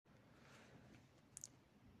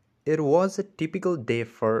It was a typical day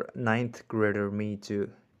for ninth grader me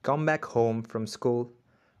to come back home from school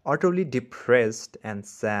utterly depressed and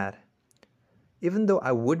sad. Even though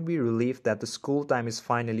I would be relieved that the school time is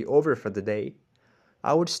finally over for the day,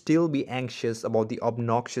 I would still be anxious about the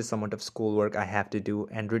obnoxious amount of schoolwork I have to do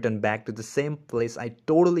and return back to the same place I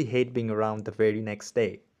totally hate being around the very next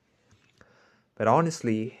day. But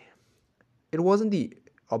honestly, it wasn't the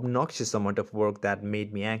obnoxious amount of work that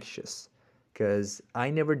made me anxious, because I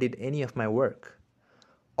never did any of my work.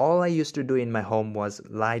 All I used to do in my home was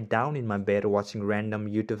lie down in my bed watching random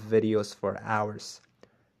YouTube videos for hours.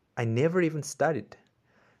 I never even studied.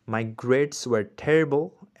 My grades were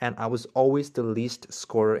terrible, and I was always the least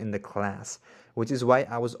scorer in the class, which is why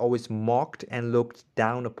I was always mocked and looked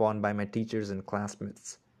down upon by my teachers and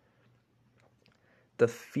classmates. The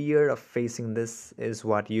fear of facing this is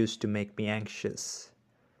what used to make me anxious.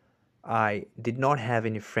 I did not have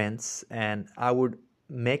any friends, and I would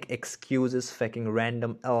make excuses faking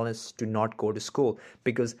random illness to not go to school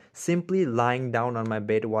because simply lying down on my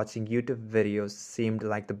bed watching YouTube videos seemed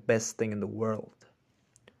like the best thing in the world.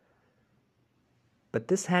 But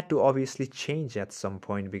this had to obviously change at some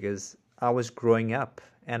point because I was growing up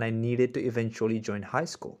and I needed to eventually join high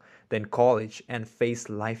school, then college, and face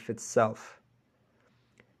life itself.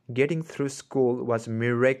 Getting through school was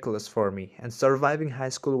miraculous for me, and surviving high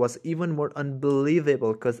school was even more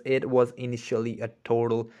unbelievable because it was initially a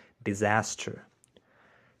total disaster.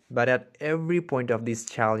 But at every point of these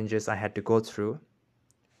challenges I had to go through,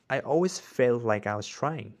 I always felt like I was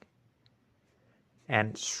trying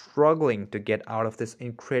and struggling to get out of this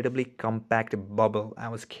incredibly compact bubble I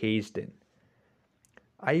was caged in.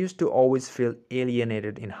 I used to always feel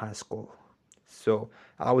alienated in high school. So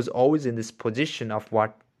I was always in this position of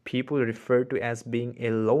what people refer to as being a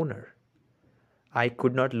loner. I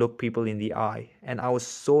could not look people in the eye, and I was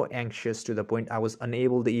so anxious to the point I was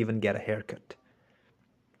unable to even get a haircut.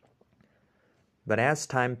 But as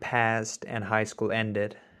time passed and high school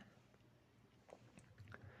ended,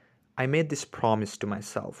 I made this promise to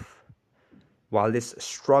myself. While this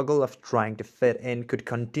struggle of trying to fit in could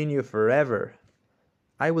continue forever,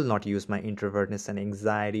 I will not use my introvertness and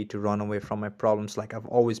anxiety to run away from my problems like I've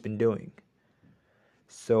always been doing.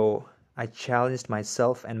 So I challenged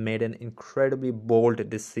myself and made an incredibly bold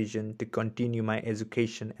decision to continue my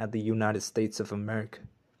education at the United States of America.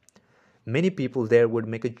 Many people there would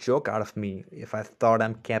make a joke out of me if I thought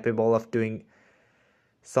I'm capable of doing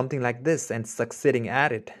something like this and succeeding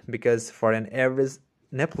at it, because for an average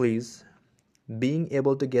Nepalese, being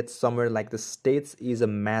able to get somewhere like the States is a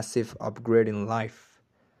massive upgrade in life.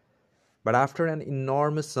 But after an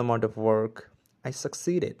enormous amount of work, I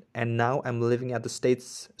succeeded, and now I'm living at the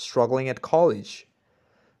States struggling at college.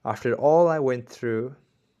 After all I went through,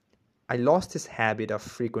 I lost this habit of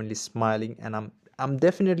frequently smiling, and I'm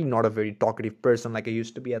definitely not a very talkative person like I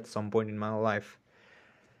used to be at some point in my life.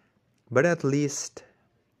 But at least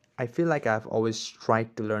I feel like I've always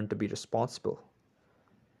tried to learn to be responsible.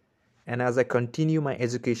 And as I continue my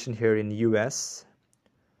education here in US,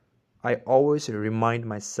 I always remind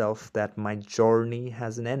myself that my journey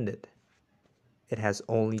hasn't ended. It has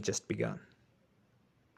only just begun.